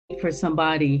for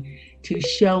somebody to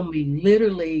show me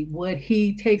literally what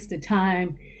he takes the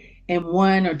time in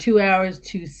 1 or 2 hours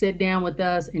to sit down with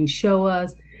us and show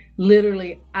us.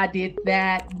 Literally, I did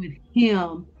that with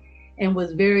him and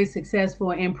was very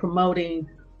successful in promoting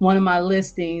one of my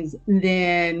listings,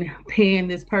 then paying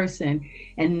this person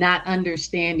and not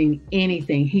understanding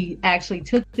anything. He actually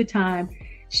took the time,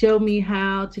 showed me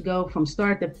how to go from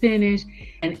start to finish.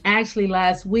 And actually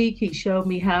last week, he showed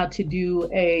me how to do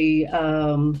a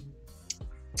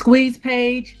squeeze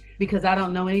page because I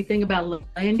don't know anything about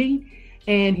landing.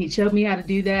 And he showed me how to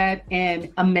do that,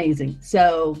 and amazing.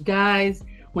 So guys,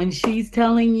 when she's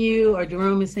telling you or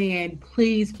Jerome is saying,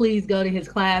 please, please go to his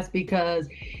class because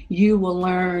you will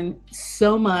learn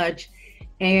so much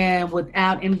and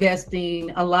without investing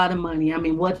a lot of money. I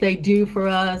mean, what they do for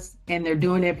us, and they're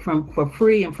doing it for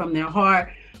free and from their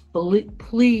heart.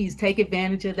 Please take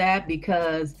advantage of that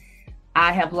because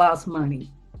I have lost money.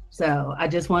 So I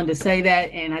just wanted to say that,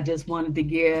 and I just wanted to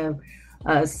give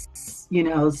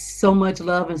so much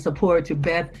love and support to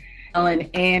Beth, Ellen,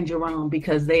 and Jerome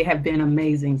because they have been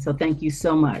amazing. So thank you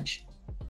so much.